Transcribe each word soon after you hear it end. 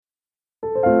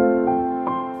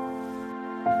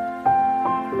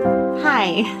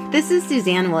Hi, this is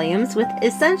Suzanne Williams with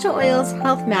Essential Oils,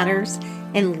 Health Matters,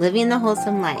 and Living the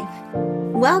Wholesome Life.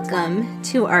 Welcome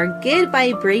to our Good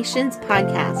Vibrations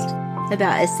podcast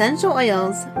about essential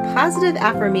oils, positive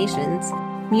affirmations,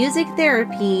 music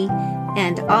therapy,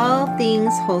 and all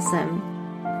things wholesome.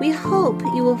 We hope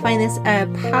you will find this a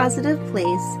positive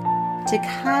place to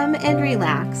come and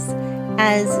relax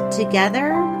as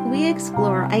together we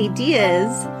explore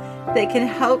ideas that can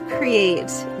help create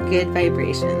good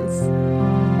vibrations.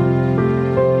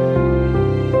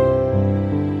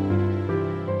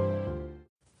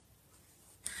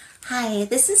 Hi,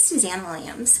 this is Suzanne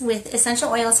Williams with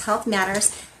Essential Oils, Health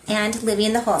Matters, and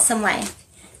Living the Wholesome Life.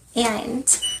 And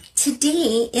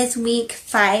today is week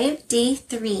 5, day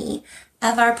 3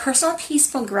 of our personal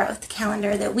peaceful growth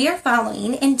calendar that we are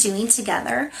following and doing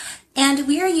together. And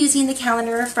we are using the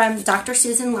calendar from Dr.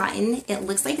 Susan Lawton. It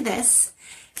looks like this.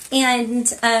 And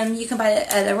you can buy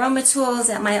it at Aroma Tools,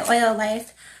 at My Oil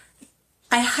Life.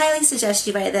 I highly suggest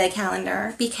you buy the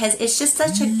calendar because it's just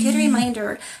such a good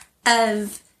reminder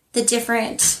of the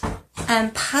different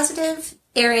positive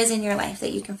areas in your life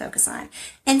that you can focus on.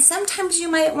 And sometimes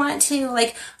you might want to,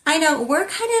 I know we're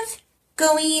kind of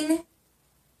going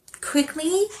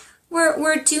quickly.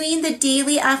 We're doing the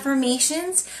daily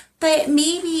affirmations, but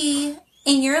maybe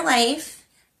in your life,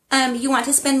 you want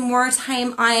to spend more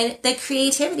time on the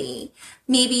creativity.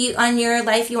 Maybe on your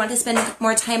life, you want to spend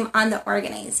more time on the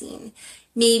organizing.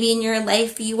 Maybe in your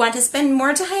life, you want to spend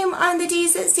more time on the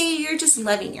days that say you're just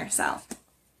loving yourself.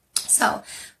 So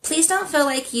please don't feel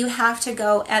like you have to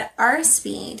go at our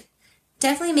speed.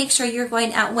 Definitely make sure you're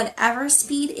going at whatever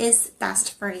speed is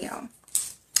best for you.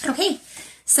 Okay,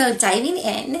 so diving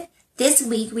in, this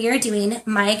week we are doing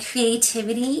My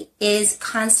Creativity is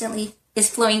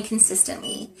Flowing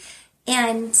Consistently.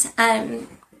 And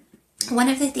one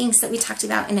of the things that we talked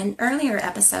about in an earlier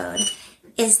episode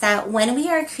is that when we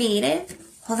are creative,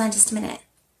 hold on just a minute.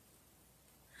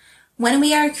 When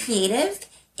we are creative,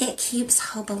 it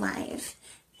keeps hope alive.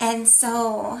 And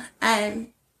so, and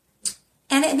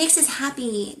it makes us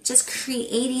happy. Just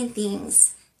creating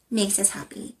things makes us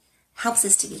happy, helps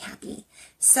us to be happy.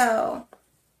 So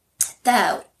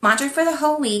the mantra for the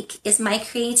whole week is My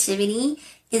Creativity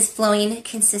is Flowing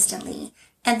Consistently.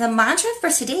 And the mantra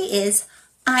for today is,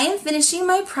 I am finishing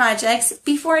my projects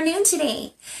before noon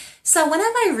today. So one of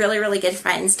my really, really good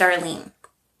friends, Darlene,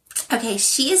 okay,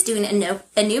 she is doing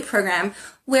a new program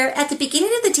where at the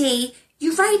beginning of the day,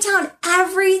 you write down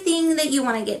everything that you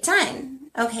want to get done,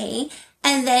 okay?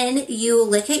 And then you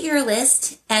look at your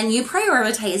list and you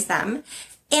prioritize them.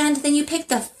 And then you pick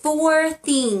the 4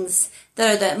 things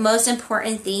that are the most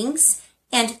important things.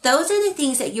 And those are the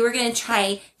things that you are going to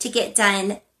try to get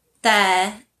done.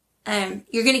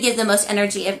 You're going to give the most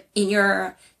energy in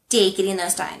your day getting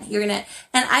those done. And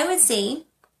I would say,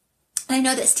 and I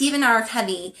know that Stephen R.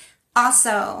 Covey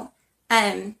also,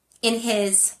 in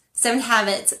his 7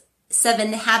 Habits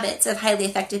of Highly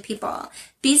Effective People,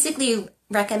 basically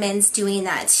recommends doing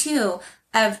that too,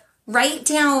 of write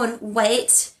down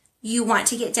what you want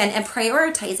to get done and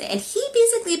prioritize it. And he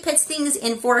basically puts things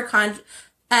in 4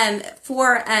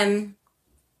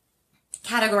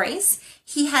 categories.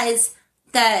 He has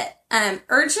the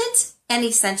urgent and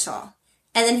essential.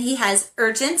 And then he has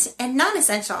urgent and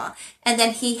non-essential. And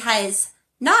then he has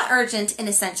not urgent and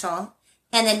essential.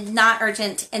 And then not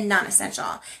urgent and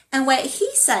non-essential. And what he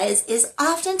says is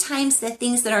oftentimes the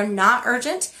things that are not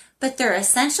urgent, but they're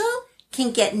essential,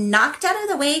 can get knocked out of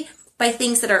the way by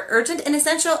things that are urgent and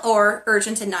essential or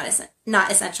urgent and not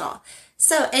essential.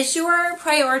 So as you're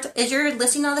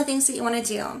listing all the things that you want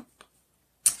to do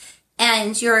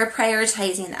and you're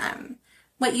prioritizing them,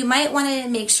 what you might want to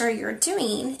make sure you're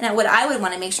doing, and what I would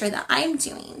want to make sure that I'm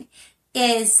doing,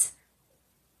 is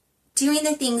doing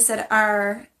the things that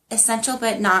are essential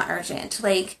but not urgent,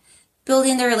 like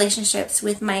building the relationships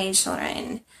with my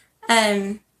children,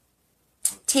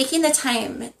 taking the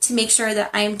time to make sure that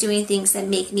I'm doing things that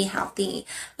make me healthy.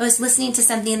 I was listening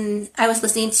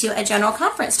to a general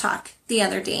conference talk the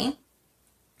other day.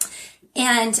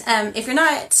 And if you're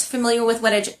not familiar with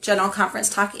what a general conference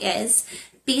talk is,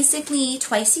 basically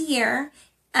twice a year,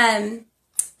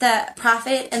 the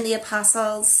prophet and the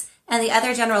apostles and the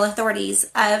other general authorities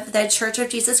of the Church of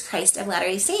Jesus Christ of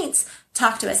Latter-day Saints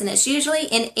talk to us. And it's usually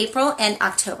in April and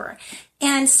October.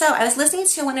 And so I was listening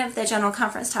to one of the general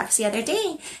conference talks the other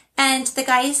day, and the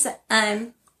guys,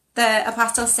 the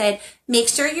apostle said, make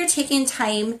sure you're taking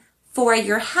time for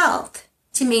your health,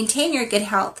 to maintain your good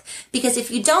health. Because if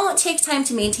you don't take time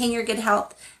to maintain your good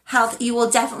health, you will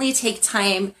definitely take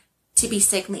time to be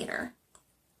sick later.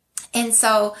 And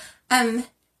so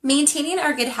maintaining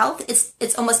our good health,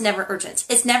 it's almost never urgent.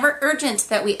 It's never urgent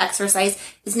that we exercise.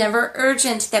 It's never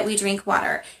urgent that we drink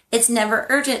water. It's never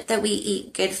urgent that we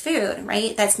eat good food,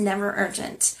 right? That's never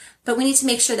urgent. But we need to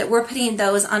make sure that we're putting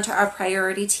those onto our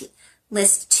priority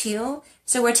list too.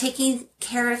 So we're taking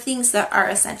care of things that are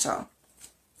essential.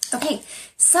 Okay,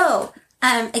 so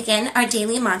again, our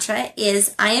daily mantra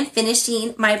is I am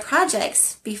finishing my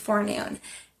projects before noon.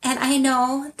 And I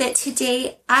know that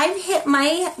today I've hit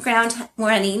my ground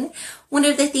running. One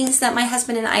of the things that my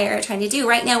husband and I are trying to do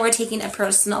right now, we're taking a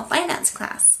personal finance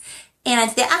class. And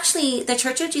the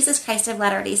Church of Jesus Christ of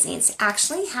Latter-day Saints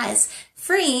actually has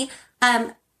free,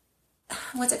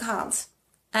 what's it called?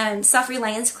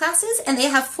 Self-reliance classes, and they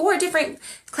have 4 different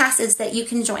classes that you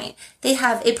can join. They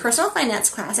have a personal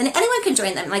finance class, and anyone can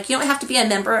join them. Like, you don't have to be a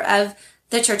member of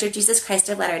the Church of Jesus Christ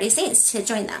of Latter-day Saints to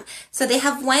join them. So they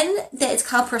have one that is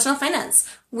called Personal Finance,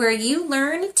 where you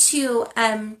learn to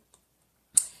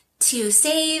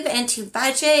save and to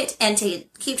budget and to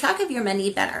keep track of your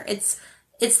money better. It's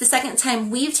the second time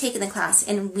we've taken the class,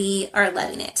 and we are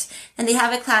loving it. And they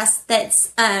have a class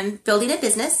that's building a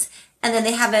business, and then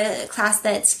they have a class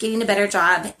that's getting a better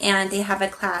job, and they have a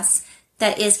class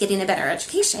that is getting a better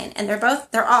education. And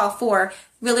they're all 4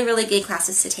 really, really good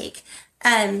classes to take.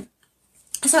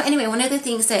 So anyway, one of the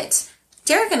things that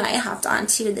Derek and I hopped on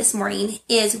to this morning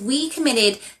is we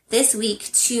committed this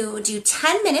week to do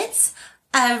 10 minutes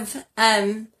of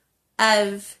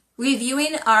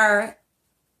reviewing our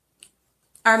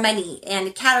money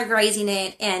and categorizing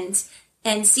it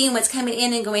and seeing what's coming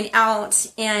in and going out,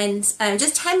 and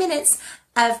just 10 minutes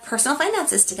of personal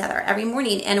finances together every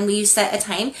morning. And we set a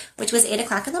time, which was 8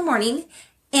 o'clock in the morning.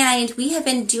 And we have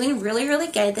been doing really, really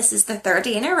good. This is the 3rd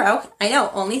day in a row. I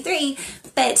know, only 3,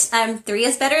 but 3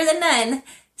 is better than none.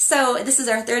 So this is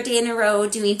our 3rd day in a row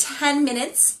doing 10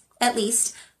 minutes at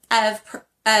least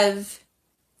of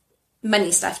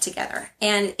money stuff together.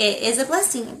 And it is a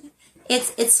blessing.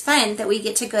 It's fun that we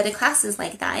get to go to classes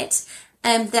like that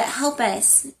that help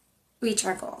us reach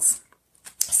our goals.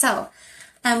 So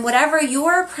whatever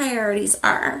your priorities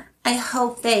are, I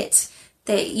hope that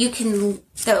you can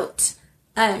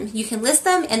you can list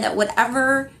them, and that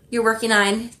whatever you're working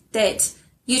on, that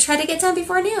you try to get done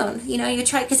before noon. You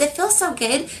try, because it feels so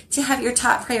good to have your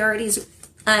top priorities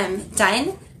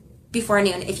done before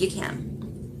noon if you can.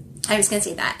 I was going to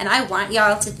say that, and I want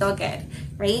y'all to feel good,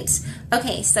 right?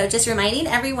 Okay, so just reminding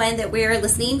everyone that we're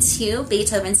listening to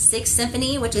Beethoven's 6th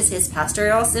Symphony, which is his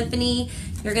pastoral symphony.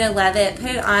 You're going to love it. Put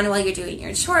it on while you're doing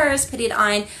your chores. Put it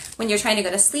on when you're trying to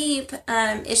go to sleep.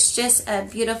 It's just a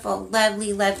beautiful,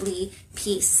 lovely, lovely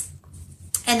piece.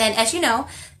 And then, as you know,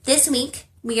 this week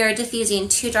we are diffusing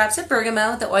 2 drops of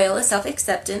bergamot, the oil of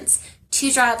self-acceptance,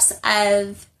 2 drops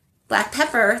of black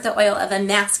pepper, the oil of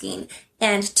unmasking,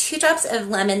 and 2 drops of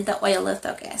lemon, the oil of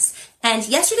focus. And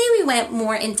yesterday we went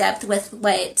more in depth with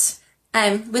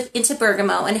into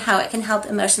bergamot and how it can help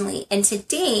emotionally. And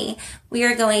today we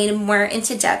are going more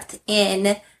into depth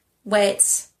in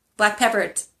what black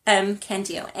pepper can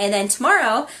do. And then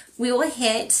tomorrow we will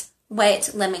hit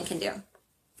what lemon can do.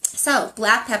 So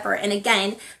black pepper, and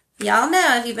again, y'all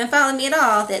know if you've been following me at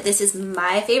all that this is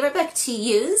my favorite book to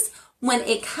use when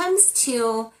it comes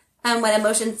to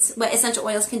what essential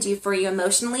oils can do for you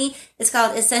emotionally. It's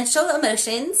called Essential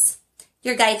Emotions,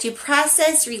 Your Guide to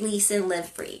Process, Release, and Live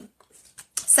Free.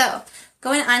 So,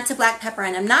 going on to black pepper,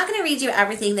 and I'm not going to read you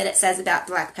everything that it says about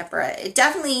black pepper. It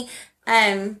definitely,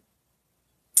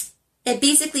 it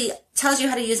basically tells you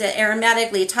how to use it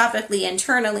aromatically, topically,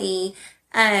 internally,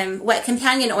 what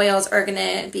companion oils are going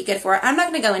to be good for. I'm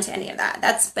not going to go into any of that.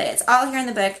 But it's all here in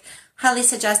the book. Highly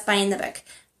suggest buying the book.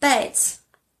 But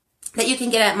that you can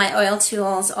get at My Oil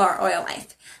Tools or Oil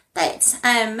Life. But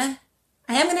I am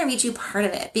going to read you part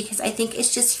of it because I think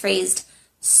it's just phrased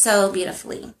so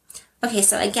beautifully. Okay,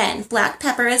 so again, black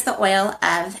pepper is the oil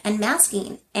of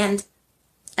unmasking. And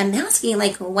unmasking,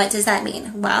 like, what does that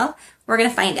mean? Well, we're going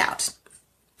to find out.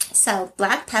 So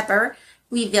black pepper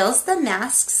reveals the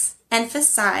masks and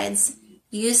facades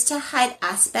used to hide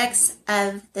aspects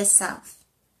of the self.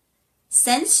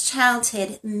 Since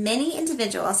childhood, many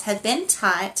individuals have been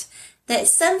taught that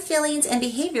some feelings and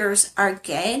behaviors are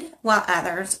good while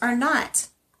others are not.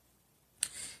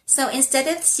 So instead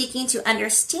of seeking to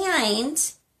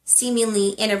understand seemingly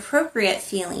inappropriate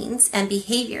feelings and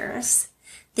behaviors,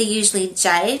 they usually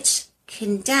judge,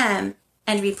 condemn,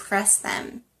 and repress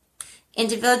them.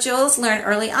 Individuals learn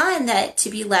early on that to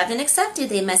be loved and accepted,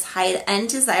 they must hide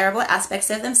undesirable aspects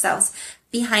of themselves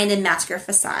behind a mask or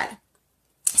facade.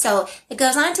 So it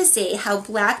goes on to say how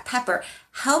black pepper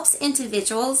helps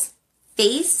individuals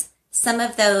face some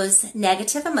of those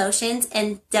negative emotions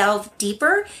and delve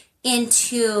deeper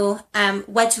into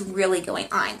what's really going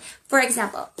on. For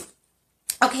example,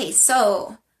 okay,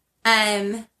 so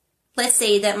let's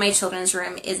say that my children's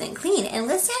room isn't clean, and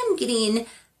let's say I'm getting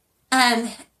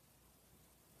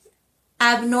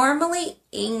abnormally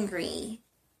angry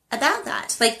about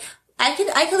that. Like I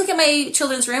could look at my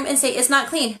children's room and say it's not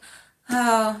clean.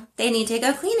 Oh, they need to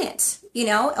go clean it,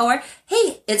 or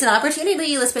hey, it's an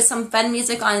opportunity. Let's put some fun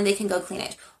music on and they can go clean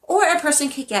it. Or a person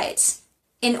could get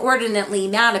inordinately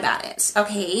mad about it,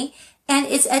 okay? And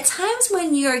it's at times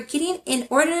when you're getting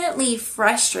inordinately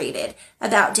frustrated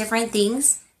about different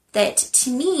things that, to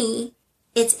me,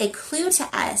 it's a clue to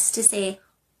us to say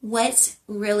what's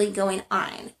really going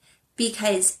on.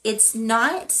 Because it's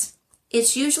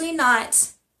usually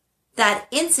not that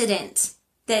incident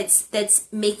that's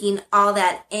making all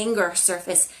that anger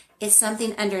surface. It's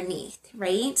something underneath,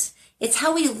 right? It's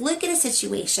how we look at a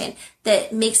situation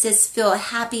that makes us feel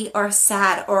happy or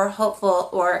sad or hopeful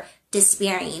or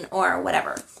despairing or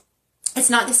whatever. It's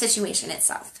not the situation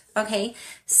itself, okay?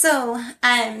 So,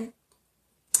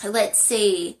 let's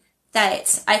say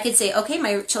that I could say, okay,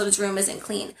 my children's room isn't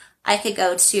clean. I could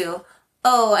go to,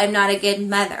 oh, I'm not a good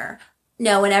mother.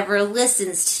 No one ever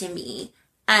listens to me.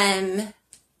 And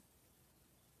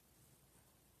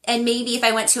maybe if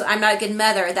I went to, I'm not a good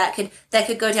mother, that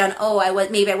could go down, oh,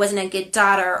 maybe I wasn't a good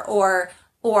daughter, or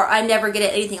I'm never good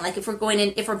at anything. Like if we're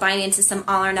buying into some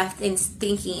all or nothing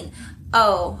thinking,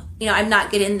 oh, I'm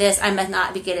not good in this, I must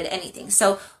not be good at anything.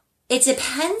 So it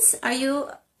depends. I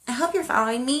hope you're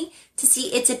following me to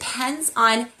see it depends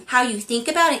on how you think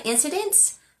about an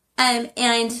incident.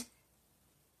 And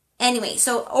anyway,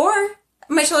 or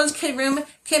my children's room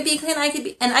could be clean. I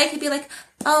could be like,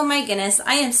 oh my goodness,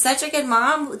 I am such a good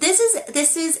mom. This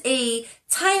is a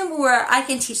time where I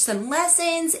can teach some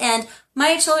lessons and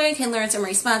my children can learn some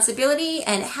responsibility,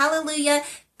 and hallelujah,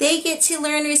 they get to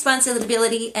learn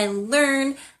responsibility and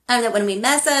learn that when we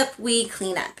mess up, we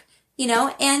clean up,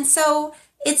 and so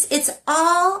it's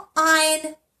all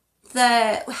on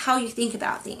how you think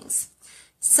about things.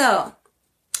 So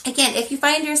again, if you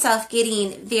find yourself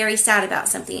getting very sad about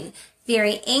something,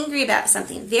 very angry about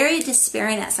something, very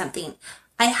despairing at something,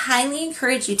 I highly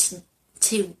encourage you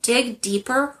to dig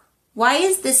deeper. Why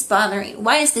is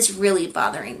this really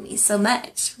bothering me so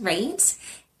much, right?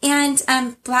 And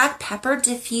black pepper,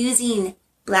 diffusing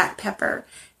black pepper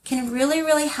can really,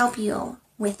 really help you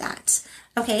with that.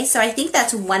 Okay, so I think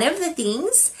that's one of the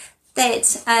things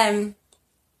that,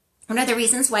 one of the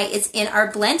reasons why it's in our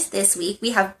blend this week.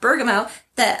 We have bergamot,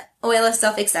 the oil of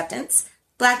self-acceptance,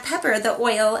 black pepper, the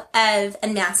oil of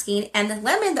unmasking, and the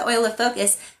lemon, the oil of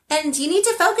focus. And you need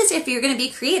to focus if you're going to be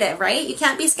creative, right? You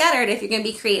can't be scattered if you're going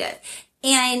to be creative.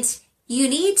 And you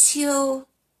need to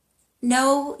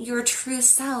know your true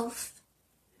self,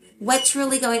 what's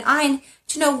really going on,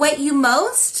 to know what you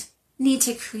most need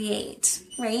to create,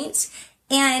 right?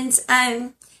 And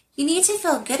you need to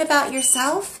feel good about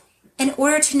yourself in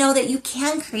order to know that you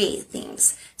can create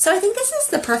things. So I think this is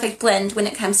the perfect blend when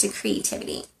it comes to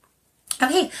creativity.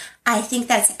 Okay, I think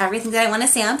that's everything that I want to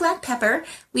say on black pepper.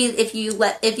 If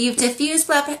you've diffused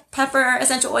black pepper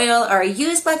essential oil or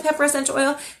used black pepper essential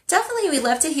oil, definitely we'd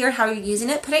love to hear how you're using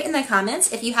it. Put it in the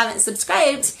comments. If you haven't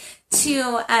subscribed to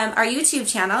our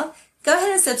YouTube channel, go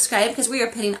ahead and subscribe because we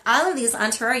are putting all of these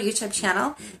onto our YouTube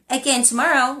channel. Again,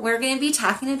 tomorrow we're going to be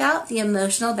talking about the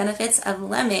emotional benefits of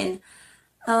lemon.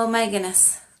 Oh my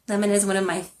goodness. Lemon is one of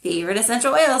my favorite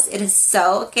essential oils. It is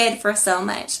so good for so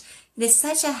much. It is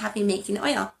such a happy making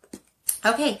oil.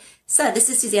 Okay, so this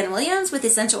is Suzanne Williams with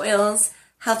Essential Oils,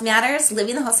 Health Matters,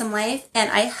 Living the Wholesome Life, and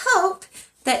I hope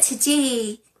that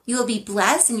today you will be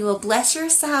blessed and you will bless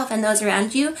yourself and those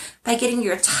around you by getting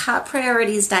your top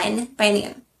priorities done by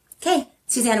noon. Okay,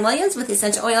 Suzanne Williams with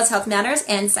Essential Oils, Health Matters,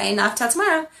 and signing off till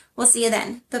tomorrow. We'll see you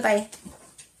then. Bye-bye.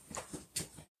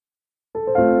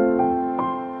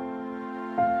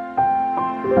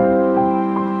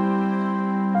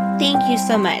 Thank you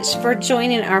so much for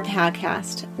joining our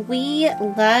podcast. We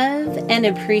love and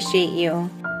appreciate you.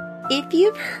 If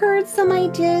you've heard some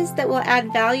ideas that will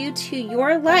add value to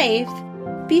your life,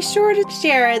 be sure to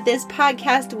share this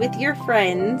podcast with your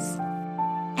friends.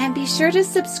 And be sure to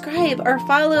subscribe or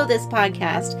follow this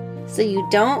podcast so you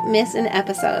don't miss an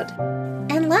episode.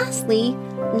 And lastly,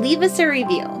 leave us a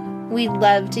review. We'd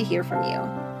love to hear from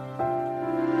you.